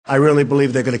I really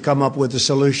believe they're going to come up with a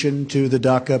solution to the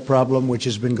DACA problem, which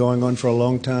has been going on for a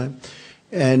long time,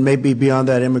 and maybe beyond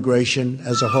that, immigration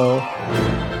as a whole.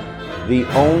 The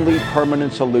only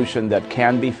permanent solution that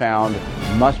can be found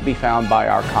must be found by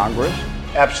our Congress.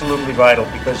 Absolutely vital,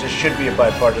 because this should be a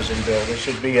bipartisan bill. This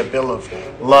should be a bill of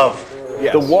love.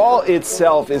 Yes. The wall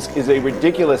itself is a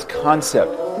ridiculous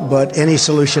concept. But any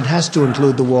solution has to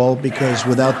include the wall, because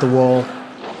without the wall,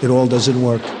 it all doesn't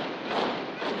work.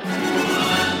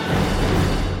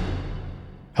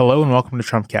 Hello and welcome to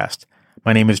Trumpcast.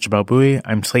 My name is Jamel Bouie.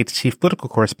 I'm Slate's chief political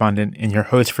correspondent and your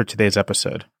host for today's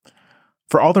episode.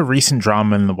 For all the recent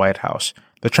drama in the White House,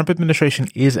 the Trump administration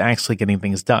is actually getting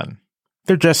things done.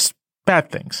 They're just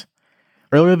bad things.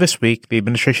 Earlier this week, the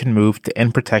administration moved to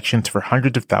end protections for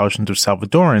hundreds of thousands of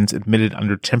Salvadorans admitted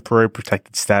under temporary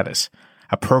protected status,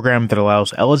 a program that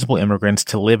allows eligible immigrants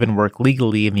to live and work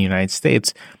legally in the United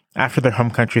States after their home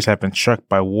countries have been struck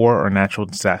by war or natural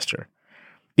disaster.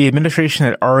 The administration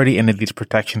had already ended these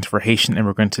protections for Haitian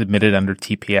immigrants admitted under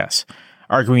TPS,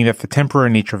 arguing that the temporary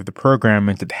nature of the program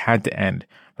meant it had to end,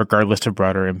 regardless of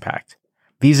broader impact.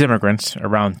 These immigrants,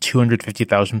 around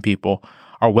 250,000 people,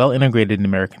 are well integrated in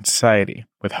American society,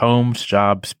 with homes,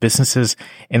 jobs, businesses,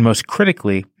 and most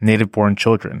critically, native-born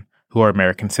children, who are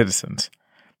American citizens.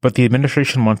 But the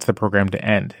administration wants the program to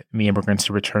end and the immigrants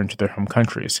to return to their home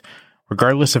countries,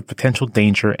 regardless of potential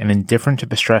danger and indifferent to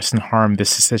the stress and harm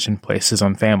this decision places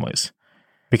on families.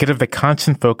 Because of the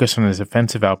constant focus on his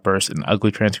offensive outbursts and ugly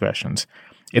transgressions,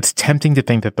 it's tempting to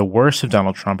think that the worst of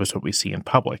Donald Trump is what we see in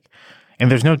public.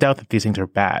 And there's no doubt that these things are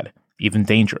bad, even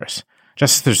dangerous,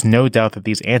 just as there's no doubt that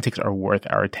these antics are worth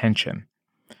our attention.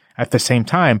 At the same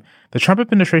time, the Trump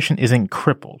administration isn't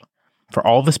crippled. For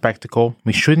all the spectacle,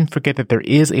 we shouldn't forget that there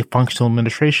is a functional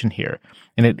administration here,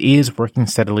 and it is working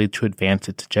steadily to advance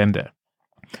its agenda.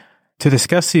 To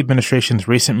discuss the administration's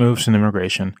recent moves in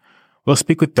immigration, we'll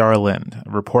speak with Dara Lind,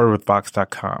 a reporter with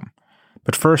Vox.com.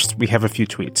 But first, we have a few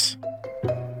tweets.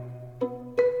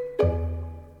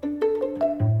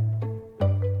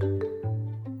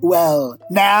 Well,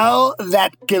 now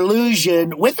that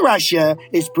collusion with Russia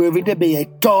is proving to be a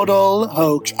total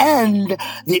hoax, and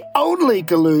the only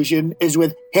collusion is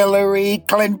with Hillary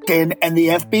Clinton and the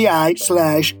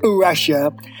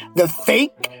FBI/Russia, the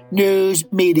fake news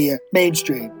media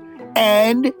mainstream,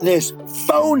 and this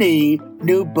phony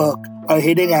new book are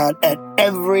hitting out at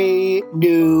every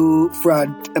new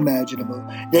front imaginable.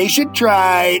 They should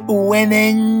try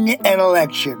winning an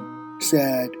election,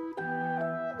 said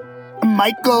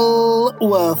Michael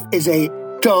Wolff is a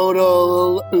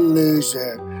total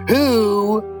loser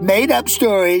who made up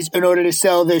stories in order to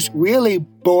sell this really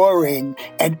boring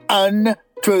and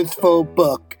untruthful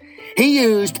book. He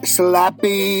used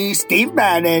sloppy Steve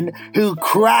Bannon, who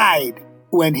cried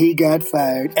when he got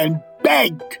fired and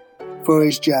begged for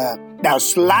his job. Now,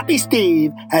 sloppy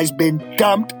Steve has been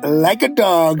dumped like a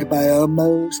dog by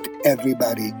almost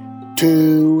everybody.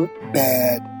 Too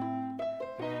bad.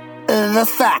 The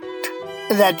fact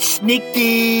that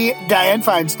sneaky Dianne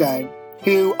Feinstein,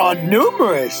 who on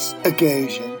numerous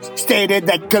occasions stated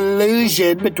that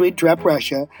collusion between Trump and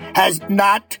Russia has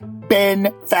not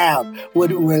been found,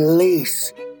 would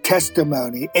release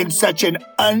testimony in such an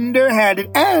underhanded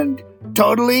and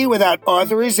totally without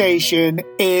authorization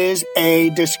is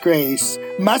a disgrace.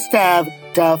 Must have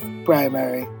tough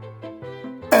primary.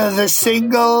 The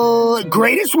single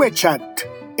greatest witch hunt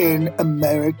in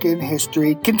American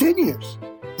history continues.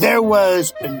 There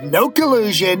was no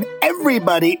collusion.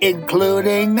 Everybody,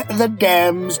 including the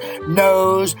Dems,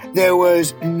 knows there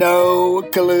was no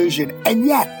collusion. And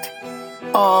yet,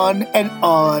 on and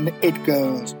on it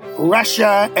goes.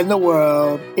 Russia and the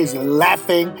world is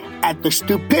laughing at the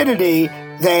stupidity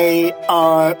they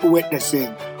are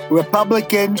witnessing.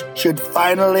 Republicans should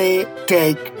finally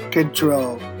take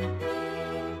control.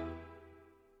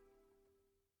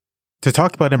 To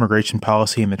talk about immigration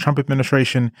policy in the Trump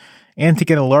administration and to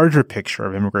get a larger picture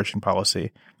of immigration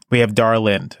policy, we have Dara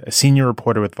Lind, a senior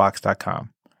reporter with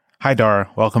Vox.com. Hi, Dara.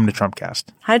 Welcome to Trumpcast.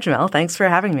 Hi, Jamel. Thanks for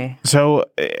having me. So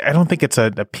I don't think it's a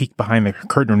peek behind the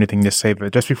curtain or anything to say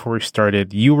that just before we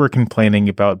started, you were complaining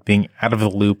about being out of the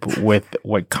loop with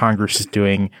what Congress is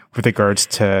doing with regards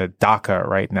to DACA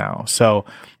right now. So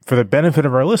for the benefit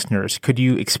of our listeners, could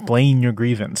you explain your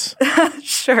grievance?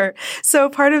 Sure. So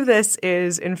part of this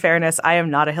is, in fairness, I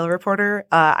am not a Hill reporter.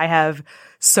 I have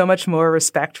so much more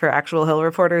respect for actual Hill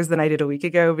reporters than I did a week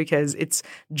ago, because it's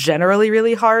generally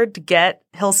really hard to get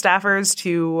Hill staffers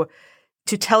to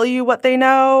tell you what they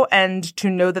know and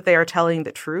to know that they are telling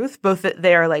the truth, both that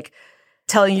they are like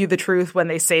telling you the truth when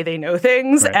they say they know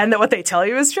things, right, and that what they tell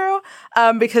you is true,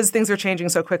 because things are changing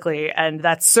so quickly. And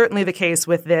that's certainly the case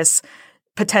with this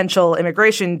potential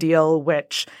immigration deal,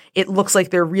 which it looks like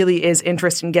there really is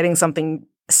interest in getting something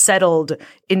settled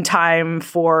in time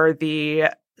for the,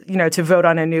 to vote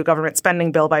on a new government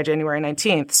spending bill by January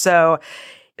 19th. So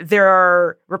there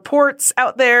are reports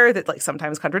out there that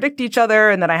sometimes contradict each other.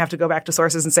 And then I have to go back to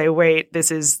sources and say, wait,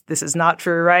 this is not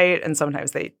true, right? And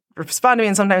sometimes they respond to me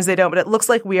and sometimes they don't. But it looks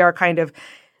like we are kind of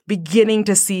beginning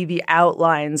to see the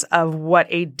outlines of what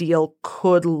a deal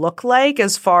could look like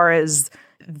as far as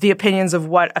the opinions of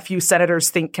what a few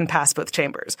senators think can pass both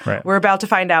chambers. Right. We're about to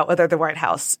find out whether the White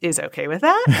House is okay with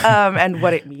that and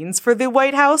what it means for the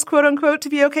White House, quote unquote, to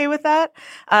be okay with that.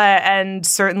 And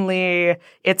certainly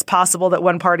it's possible that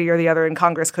one party or the other in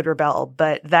Congress could rebel.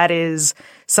 But that is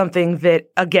something that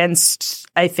against,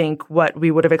 I think, what we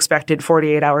would have expected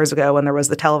 48 hours ago when there was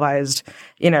the televised,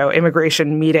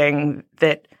 immigration meeting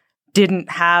that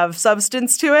didn't have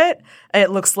substance to it.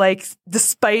 It looks like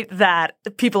despite that,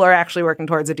 people are actually working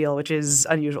towards a deal, which is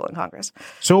unusual in Congress.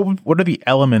 So what are the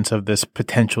elements of this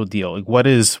potential deal? What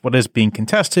is being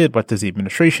contested? What does the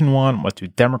administration want? What do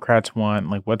Democrats want?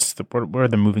 What are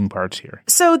the moving parts here?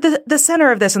 So the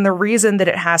center of this and the reason that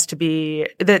it has to be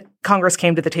that Congress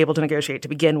came to the table to negotiate to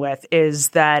begin with is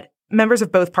that members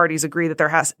of both parties agree that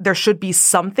there should be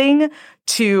something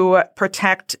to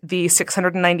protect the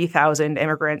 690,000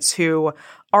 immigrants who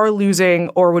are losing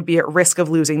or would be at risk of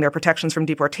losing their protections from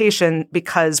deportation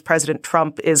because President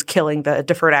Trump is killing the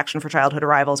Deferred Action for Childhood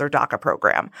Arrivals or DACA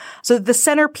program. So the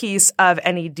centerpiece of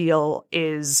any deal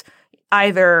is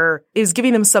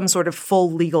giving them some sort of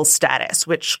full legal status,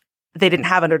 which they didn't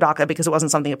have under DACA because it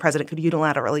wasn't something a president could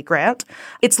unilaterally grant.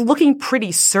 It's looking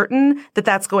pretty certain that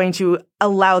that's going to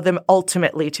allow them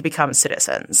ultimately to become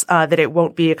citizens, that it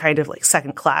won't be a kind of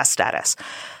second-class status.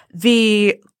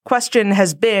 The question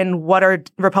has been, what are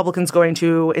Republicans going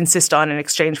to insist on in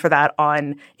exchange for that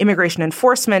on immigration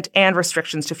enforcement and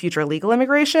restrictions to future legal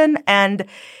immigration? And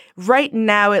right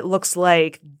now it looks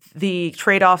like the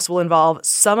trade-offs will involve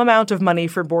some amount of money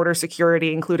for border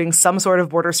security, including some sort of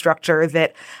border structure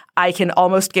that I can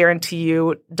almost guarantee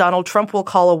you Donald Trump will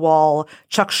call a wall,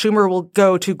 Chuck Schumer will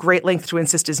go to great lengths to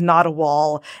insist is not a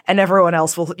wall, and everyone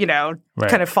else will,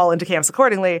 kind of fall into camps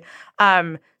accordingly.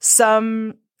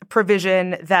 Some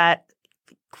provision that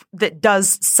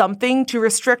does something to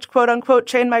restrict, quote unquote,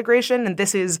 chain migration. And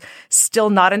this is still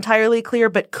not entirely clear,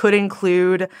 but could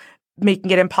include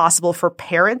making it impossible for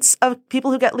parents of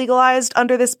people who get legalized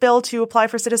under this bill to apply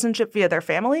for citizenship via their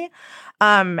family.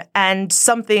 And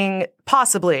something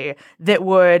possibly that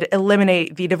would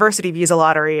eliminate the diversity visa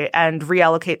lottery and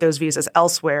reallocate those visas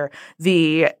elsewhere.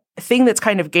 The thing that's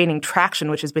kind of gaining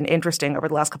traction, which has been interesting over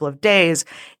the last couple of days,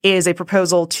 is a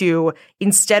proposal to,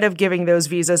 instead of giving those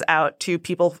visas out to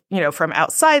people, from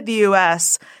outside the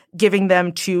U.S., giving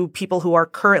them to people who are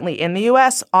currently in the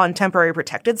U.S. on temporary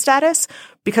protected status,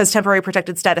 because temporary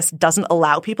protected status doesn't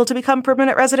allow people to become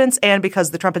permanent residents, and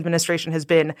because the Trump administration has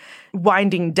been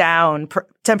winding down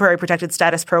temporary protected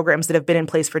status programs that have been in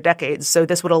place for decades. So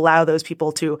this would allow those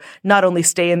people to not only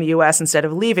stay in the U.S. instead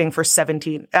of leaving for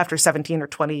 17 or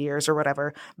 20 years or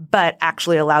whatever, but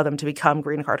actually allow them to become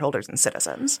green card holders and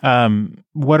citizens.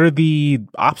 What are the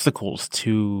obstacles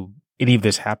to any of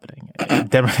this happening?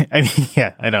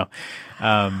 I know.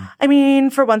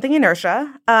 For one thing,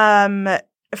 inertia.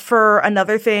 For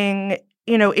another thing,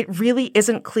 it really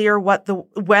isn't clear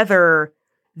whether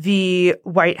the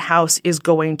White House is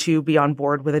going to be on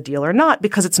board with a deal or not,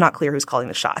 because it's not clear who's calling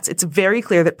the shots. It's very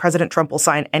clear that President Trump will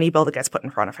sign any bill that gets put in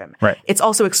front of him. Right. It's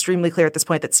also extremely clear at this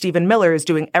point that Stephen Miller is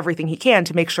doing everything he can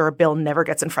to make sure a bill never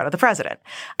gets in front of the president.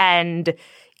 And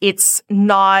it's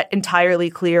not entirely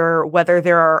clear whether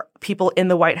there are people in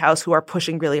the White House who are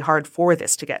pushing really hard for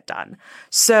this to get done.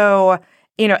 So,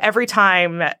 every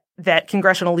time that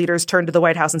congressional leaders turned to the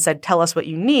White House and said, tell us what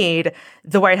you need,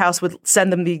 the White House would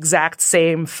send them the exact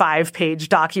same 5-page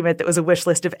document that was a wish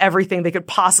list of everything they could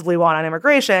possibly want on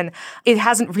immigration. It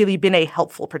hasn't really been a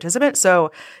helpful participant.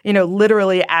 So,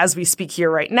 literally as we speak here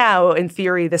right now, in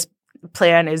theory, this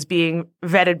plan is being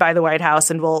vetted by the White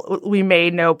House, and we may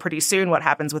know pretty soon what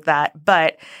happens with that.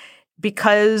 But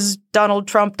because Donald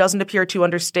Trump doesn't appear to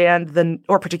understand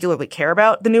or particularly care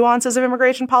about the nuances of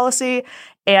immigration policy,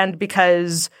 and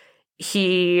because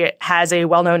he has a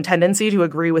well-known tendency to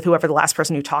agree with whoever the last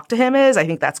person who talked to him is, I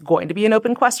think that's going to be an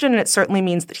open question. And it certainly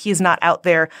means that he's not out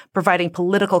there providing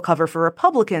political cover for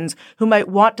Republicans who might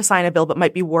want to sign a bill but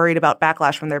might be worried about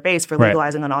backlash from their base for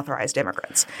legalizing unauthorized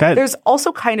immigrants. There's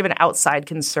also kind of an outside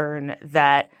concern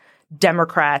that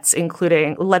Democrats,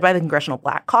 including led by the Congressional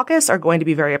Black Caucus, are going to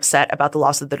be very upset about the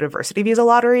loss of the diversity visa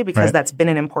lottery because that's been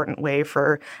an important way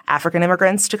for African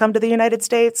immigrants to come to the United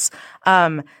States.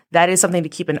 That is something to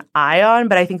keep an eye on.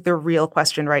 But I think the real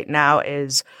question right now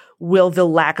is, will the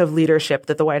lack of leadership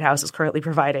that the White House is currently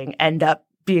providing end up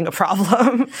being a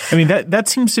problem? I mean, that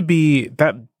seems to be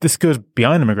that this goes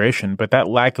beyond immigration, but that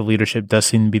lack of leadership does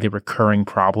seem to be the recurring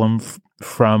problem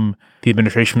from the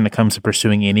administration when it comes to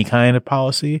pursuing any kind of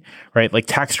policy, right? Like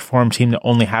tax reform seemed to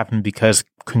only happen because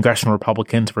congressional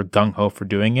Republicans were gung-ho for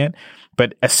doing it.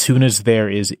 But as soon as there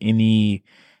is any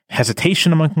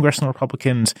hesitation among congressional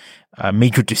Republicans,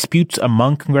 major disputes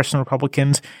among congressional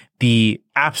Republicans, the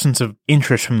absence of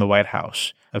interest from the White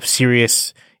House, of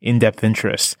serious in-depth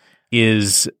interest,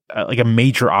 is like a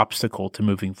major obstacle to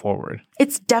moving forward.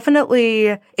 It's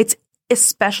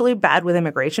especially bad with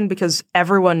immigration because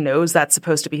everyone knows that's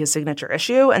supposed to be his signature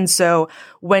issue. And so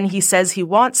when he says he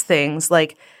wants things,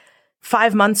 like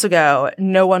 5 months ago,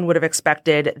 no one would have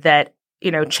expected that,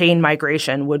 chain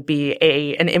migration would be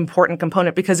an important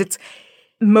component because it's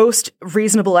most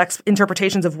reasonable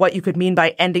interpretations of what you could mean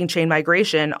by ending chain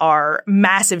migration are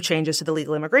massive changes to the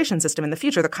legal immigration system in the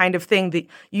future, the kind of thing that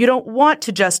you don't want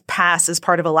to just pass as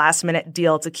part of a last-minute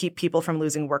deal to keep people from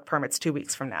losing work permits 2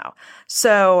 weeks from now.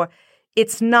 So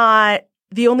it's not –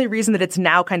 the only reason that it's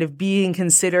now kind of being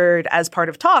considered as part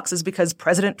of talks is because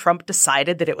President Trump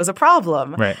decided that it was a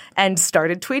problem and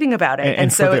started tweeting about it.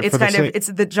 And so it's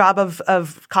the job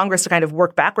of Congress to kind of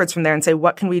work backwards from there and say,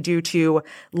 what can we do to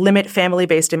limit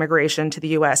family-based immigration to the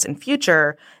U.S. in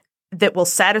future that will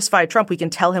satisfy Trump? We can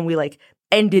tell him we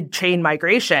ended chain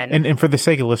migration. And for the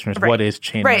sake of listeners, what is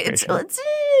chain migration?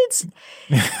 It's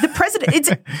the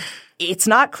president. It's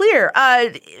not clear.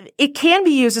 It can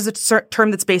be used as a term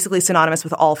that's basically synonymous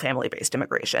with all family-based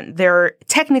immigration.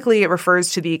 Technically, it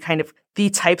refers to the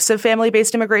types of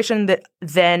family-based immigration that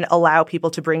then allow people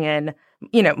to bring in,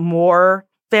 more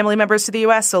family members to the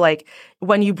U.S. So,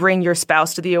 when you bring your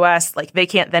spouse to the U.S., they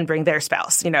can't then bring their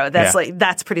spouse.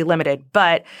 That's pretty limited.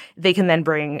 But they can then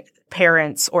bring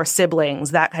parents or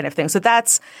siblings, that kind of thing. So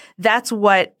that's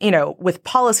what, with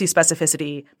policy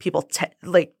specificity, people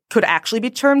could actually be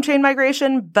termed chain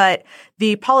migration. But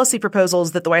the policy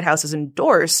proposals that the White House has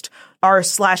endorsed are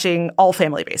slashing all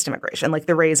family-based immigration, like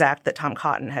the RAISE Act that Tom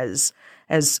Cotton has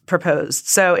proposed.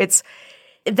 So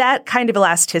that kind of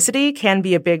elasticity can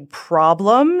be a big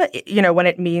problem, when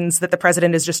it means that the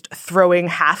president is just throwing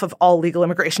half of all legal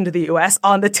immigration to the U.S.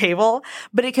 on the table.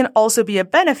 But it can also be a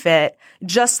benefit,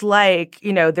 just like,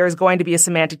 there's going to be a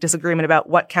semantic disagreement about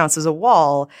what counts as a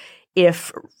wall.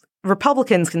 If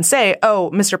Republicans can say,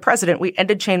 oh, Mr. President, we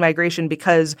ended chain migration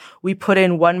because we put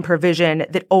in one provision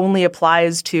that only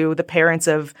applies to the parents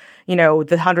of,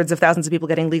 the hundreds of thousands of people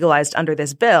getting legalized under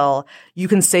this bill. You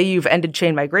can say you've ended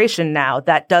chain migration now.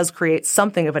 That does create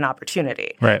something of an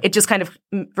opportunity. Right. It just kind of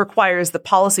requires the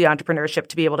policy entrepreneurship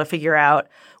to be able to figure out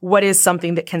what is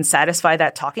something that can satisfy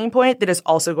that talking point that is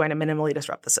also going to minimally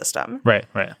disrupt the system. Right.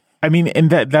 I mean, and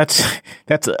that's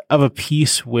of a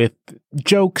piece with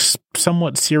jokes,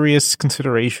 somewhat serious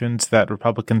considerations that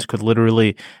Republicans could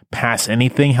literally pass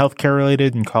anything healthcare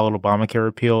related and call it Obamacare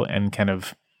repeal and kind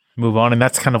of move on. And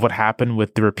that's kind of what happened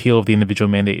with the repeal of the individual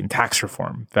mandate in tax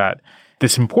reform, that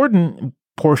this important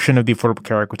portion of the Affordable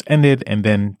Care Act was ended. And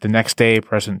then the next day,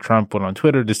 President Trump went on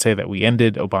Twitter to say that we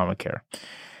ended Obamacare.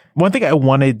 One thing I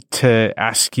wanted to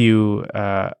ask you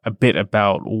a bit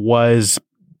about was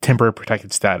temporary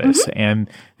protected status and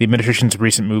the administration's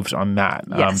recent moves on that.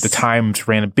 Yes. The Times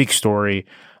ran a big story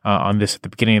on this at the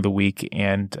beginning of the week,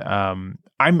 and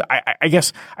I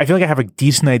guess I feel like I have a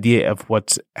decent idea of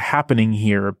what's happening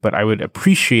here, but I would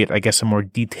appreciate, I guess, a more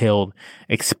detailed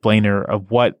explainer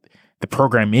of what the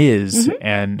program is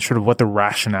and sort of what the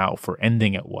rationale for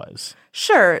ending it was.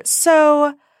 Sure.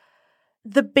 So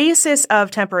the basis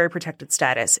of temporary protected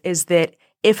status is that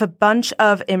if a bunch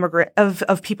of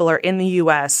people are in the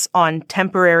U.S. on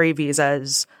temporary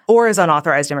visas or as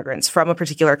unauthorized immigrants from a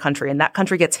particular country, and that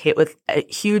country gets hit with a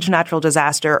huge natural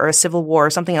disaster or a civil war or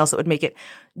something else that would make it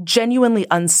genuinely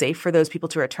unsafe for those people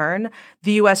to return,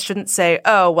 the U.S. shouldn't say,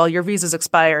 oh, well, your visa's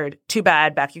expired, too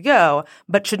bad, back you go,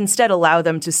 but should instead allow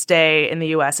them to stay in the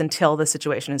U.S. until the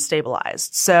situation is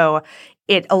stabilized. So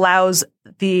it allows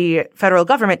the federal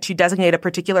government to designate a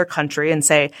particular country and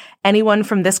say anyone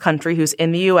from this country who's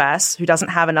in the U.S. who doesn't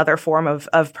have another form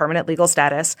of permanent legal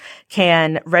status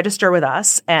can register with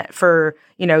us for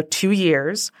 2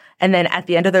 years. And then at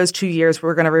the end of those 2 years,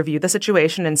 we're going to review the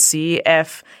situation and see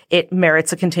if it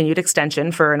merits a continued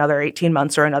extension for another 18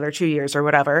 months or another 2 years or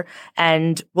whatever.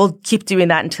 And we'll keep doing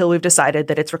that until we've decided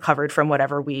that it's recovered from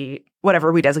whatever we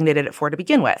designated it for to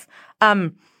begin with.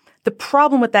 The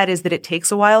problem with that is that it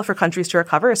takes a while for countries to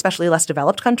recover, especially less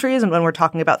developed countries. And when we're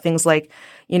talking about things like,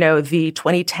 the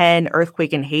 2010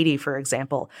 earthquake in Haiti, for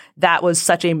example, that was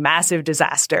such a massive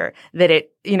disaster that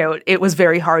it was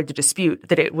very hard to dispute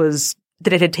that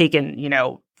it had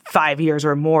taken, 5 years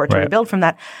or more to rebuild from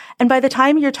that. And by the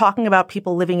time you're talking about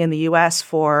people living in the U.S.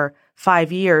 for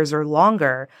 5 years or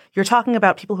longer, you're talking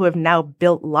about people who have now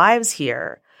built lives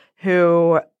here,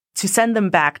 who to send them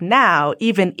back now,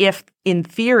 even if in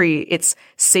theory it's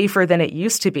safer than it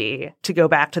used to be to go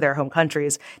back to their home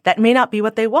countries, that may not be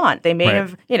what they want. They may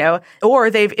have, or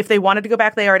if they wanted to go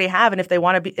back, they already have. And if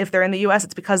they're in the U.S.,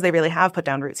 it's because they really have put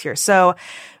down roots here. So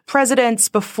presidents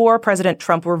before President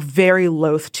Trump were very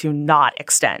loath to not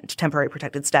extend temporary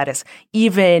protected status,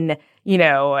 even,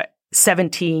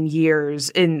 17 years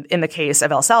in the case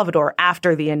of El Salvador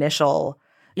after the initial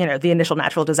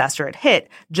natural disaster had hit,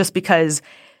 just because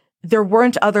there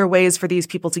weren't other ways for these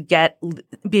people to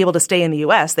be able to stay in the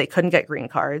U.S. They couldn't get green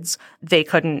cards. They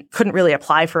couldn't really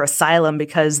apply for asylum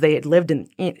because they had lived in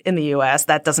the U.S.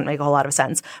 That doesn't make a whole lot of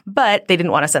sense. But they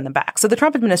didn't want to send them back. So the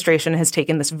Trump administration has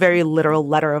taken this very literal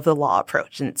letter of the law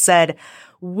approach, and it said,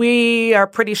 we are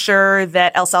pretty sure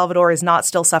that El Salvador is not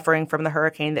still suffering from the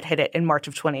hurricane that hit it in March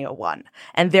of 2001.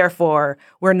 And therefore,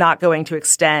 we're not going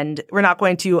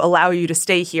to allow you to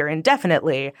stay here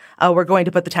indefinitely. We're going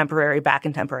to put the temporary back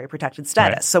in temporary protected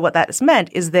status. Right. So what that has meant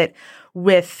is that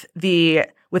with the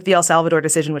El Salvador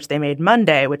decision, which they made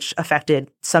Monday, which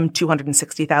affected some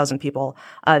 260,000 people,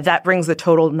 that brings the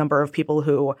total number of people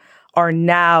who are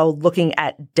now looking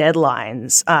at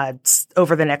deadlines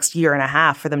over the next year and a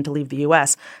half for them to leave the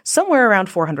U.S. somewhere around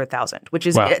 400,000, which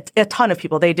is a ton of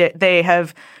people. They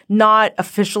have not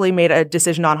officially made a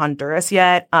decision on Honduras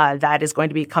yet. That is going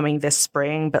to be coming this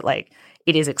spring, but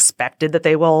it is expected that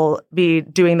they will be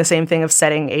doing the same thing of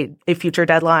setting a future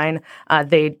deadline.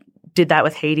 They did that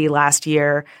with Haiti last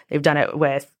year. They've done it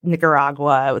with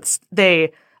Nicaragua.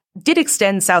 They did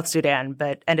extend South Sudan,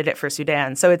 but ended it for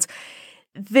Sudan. So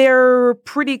they're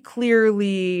pretty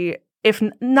clearly, if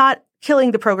not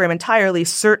killing the program entirely,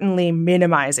 certainly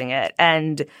minimizing it.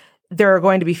 And there are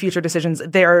going to be future decisions.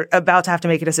 They're about to have to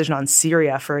make a decision on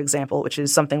Syria, for example, which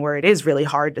is something where it is really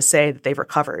hard to say that they've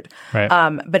recovered. Right.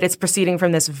 But it's proceeding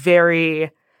from this very,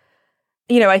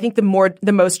 I think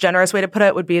the most generous way to put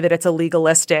it would be that it's a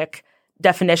legalistic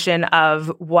definition of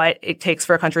what it takes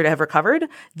for a country to have recovered.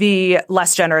 The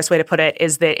less generous way to put it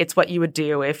is that it's what you would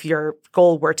do if your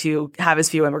goal were to have as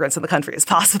few immigrants in the country as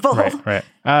possible. Right.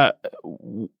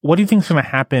 What do you think is going to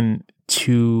happen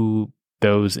to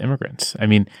those immigrants? I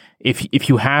mean, if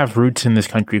you have roots in this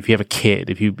country, if you have a kid,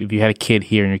 if you had a kid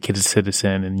here and your kid's a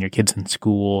citizen and your kid's in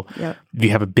school, if you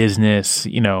have a business,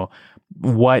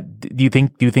 what do you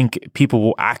think? Do you think people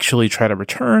will actually try to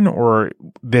return, or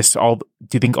do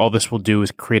you think all this will do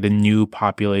is create a new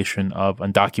population of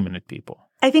undocumented people?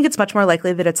 I think it's much more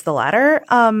likely that it's the latter.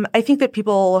 I think that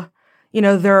people,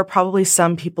 there are probably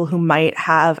some people who might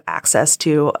have access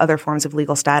to other forms of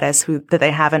legal status that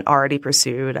they haven't already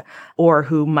pursued, or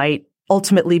who might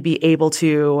ultimately be able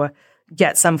to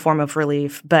get some form of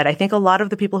relief. But I think a lot of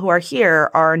the people who are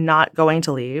here are not going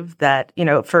to leave, that,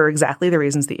 for exactly the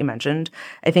reasons that you mentioned.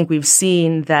 I think we've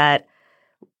seen that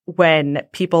when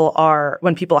people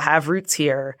have roots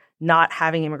here, not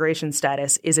having immigration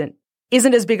status isn't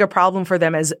as big a problem for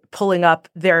them as pulling up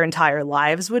their entire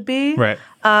lives would be. Right.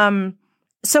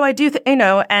 So I do,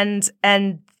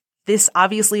 and this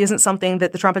obviously isn't something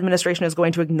that the Trump administration is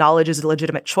going to acknowledge as a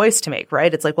legitimate choice to make,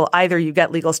 right? It's like, well, either you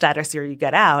get legal status or you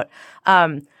get out.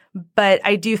 But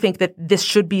I do think that this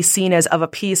should be seen as of a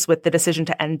piece with the decision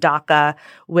to end DACA,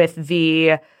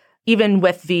 even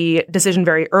with the decision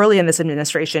very early in this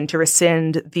administration to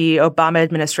rescind the Obama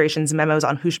administration's memos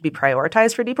on who should be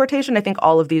prioritized for deportation. I think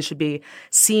all of these should be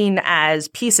seen as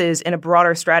pieces in a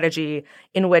broader strategy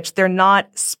in which they're not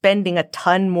spending a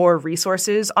ton more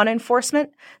resources on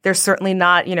enforcement. They're certainly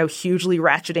not, hugely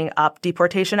ratcheting up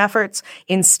deportation efforts.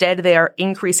 Instead, they are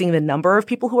increasing the number of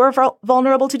people who are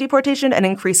vulnerable to deportation and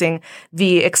increasing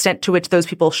the extent to which those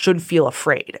people should feel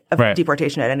afraid of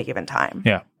deportation at any given time.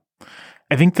 Yeah.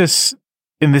 I think this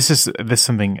is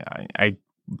something I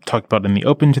talked about in the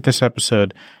open to this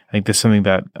episode. I think this is something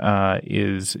that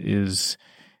is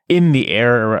in the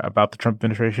air about the Trump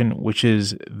administration, which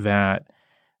is that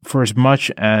for as much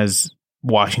as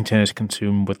Washington is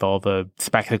consumed with all the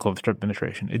spectacle of the Trump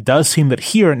administration, it does seem that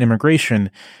here in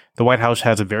immigration, the White House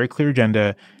has a very clear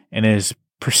agenda and is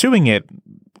pursuing it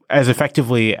as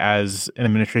effectively as an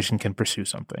administration can pursue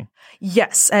something.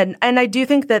 Yes, and I do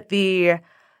think that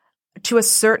to a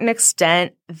certain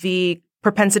extent, the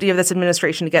propensity of this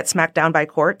administration to get smacked down by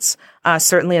courts,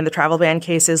 certainly in the travel ban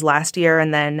cases last year.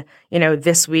 And then,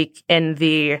 this week in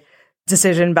the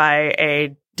decision by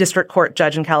a district court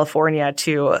judge in California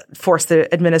to force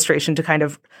the administration to kind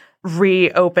of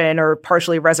reopen or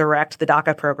partially resurrect the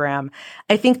DACA program.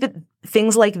 I think that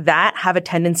things like that have a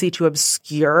tendency to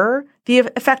obscure the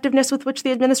effectiveness with which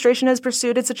the administration has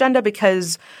pursued its agenda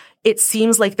because it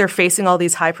seems like they're facing all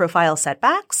these high-profile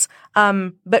setbacks.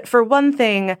 But for one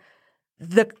thing,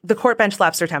 the court bench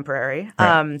slaps are temporary.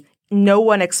 Right. No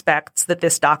one expects that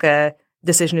this DACA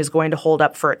decision is going to hold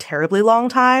up for a terribly long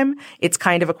time. It's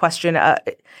kind of a question.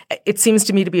 It seems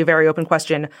to me to be a very open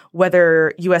question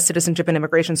whether U.S. Citizenship and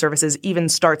Immigration Services even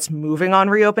starts moving on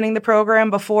reopening the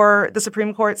program before the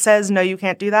Supreme Court says, no, you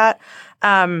can't do that.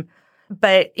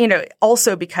 But,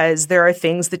 also because there are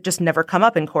things that just never come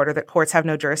up in court or that courts have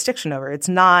no jurisdiction over. It's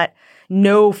not,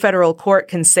 no federal court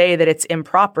can say that it's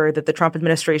improper that the Trump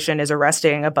administration is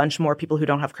arresting a bunch more people who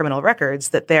don't have criminal records,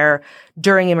 that they're,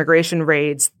 during immigration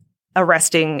raids,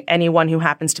 arresting anyone who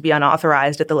happens to be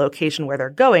unauthorized at the location where they're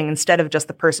going instead of just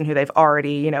the person who they've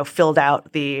already, filled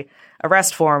out the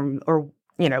arrest form or,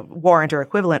 warrant or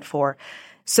equivalent for.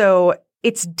 So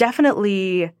it's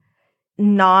definitely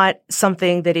not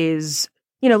something that is,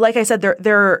 like I said,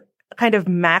 they're kind of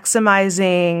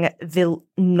maximizing the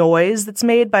noise that's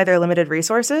made by their limited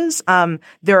resources.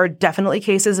 There are definitely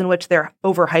cases in which they're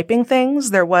overhyping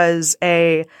things. There was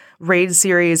a raid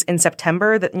series in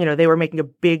September that, they were making a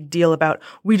big deal about,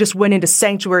 we just went into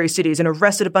sanctuary cities and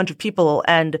arrested a bunch of people.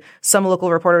 And some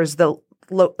local reporters,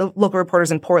 local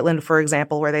reporters in Portland, for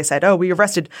example, where they said, we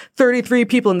arrested 33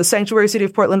 people in the sanctuary city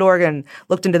of Portland, Oregon,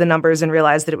 looked into the numbers and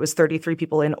realized that it was 33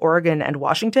 people in Oregon and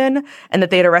Washington, and that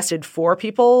they had arrested 4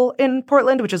 people in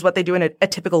Portland, which is what they do in a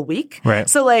typical week. Right.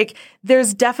 So,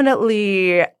 there's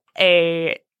definitely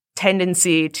a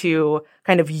tendency to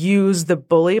kind of use the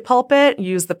bully pulpit,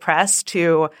 use the press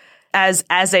to as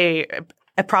a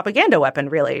propaganda weapon,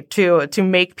 really, to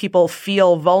make people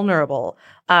feel vulnerable.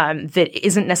 That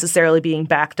isn't necessarily being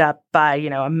backed up by,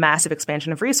 a massive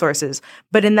expansion of resources.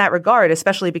 But in that regard,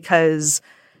 especially because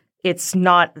it's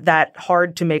not that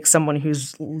hard to make someone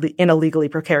who's in a legally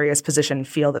precarious position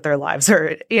feel that their lives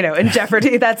are, in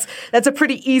jeopardy. That's a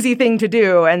pretty easy thing to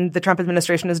do. And the Trump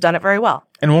administration has done it very well.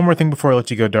 And one more thing before I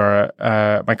let you go,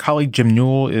 Dara. My colleague Jim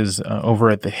Newell is over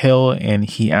at The Hill, and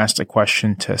he asked a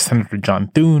question to Senator John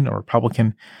Thune, a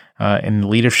Republican, in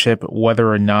leadership,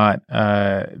 whether or not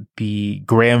the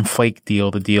Graham-Flake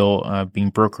deal, the deal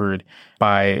being brokered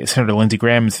by Senator Lindsey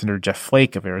Graham and Senator Jeff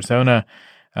Flake of Arizona,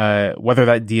 whether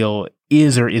that deal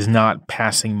is or is not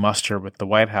passing muster with the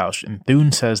White House. And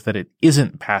Thune says that it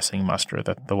isn't passing muster,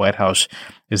 that the White House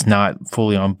is not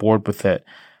fully on board with it.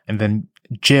 And then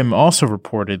Jim also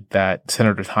reported that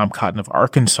Senator Tom Cotton of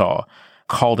Arkansas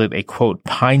called it a, quote,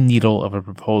 pine needle of a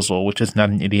proposal, which is not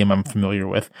an idiom I'm familiar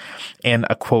with, and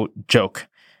a, quote, joke.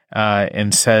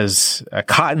 And says,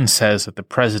 Cotton says that the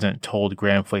president told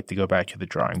Graham-Flake to go back to the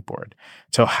drawing board.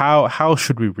 So how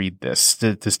should we read this?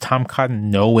 Does Tom Cotton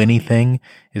know anything?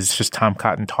 Is it just Tom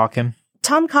Cotton talking?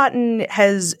 Tom Cotton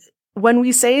has, when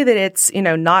we say that it's,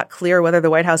 not clear whether the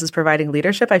White House is providing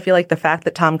leadership, I feel like the fact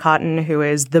that Tom Cotton, who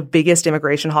is the biggest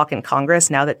immigration hawk in Congress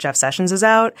now that Jeff Sessions is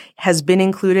out, has been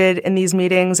included in these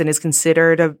meetings and is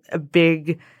considered a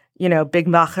big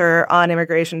macher on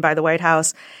immigration by the White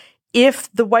House.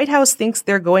 If the White House thinks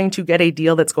they're going to get a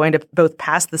deal that's going to both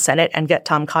pass the Senate and get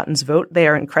Tom Cotton's vote, they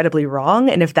are incredibly wrong.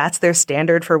 And if that's their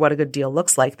standard for what a good deal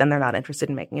looks like, then they're not interested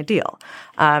in making a deal.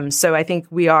 So I think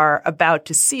we are about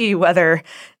to see whether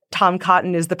Tom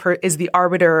Cotton is the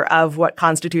arbiter of what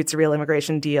constitutes a real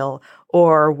immigration deal,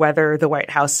 or whether the White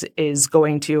House is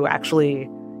going to actually,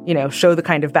 show the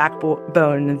kind of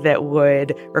backbone that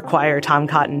would require Tom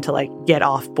Cotton to get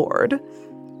off board.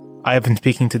 I have been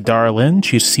speaking to Dara Lind.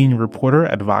 She's senior reporter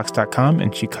at Vox.com,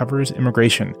 and she covers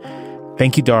immigration.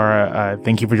 Thank you, Dara.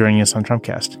 Thank you for joining us on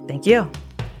Trumpcast. Thank you.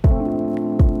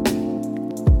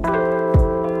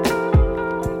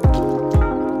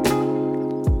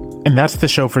 And that's the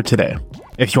show for today.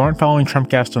 If you aren't following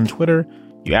Trumpcast on Twitter,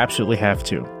 you absolutely have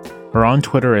to. We're on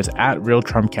Twitter as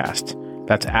 @RealTrumpcast.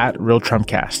 That's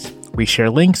 @RealTrumpcast. We share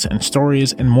links and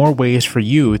stories and more ways for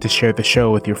you to share the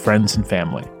show with your friends and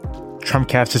family.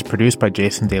 Trumpcast is produced by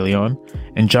Jason DeLeon,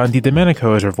 and John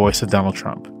DiDomenico is our voice of Donald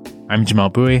Trump. I'm Jamal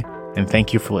Bowie, and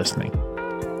thank you for listening.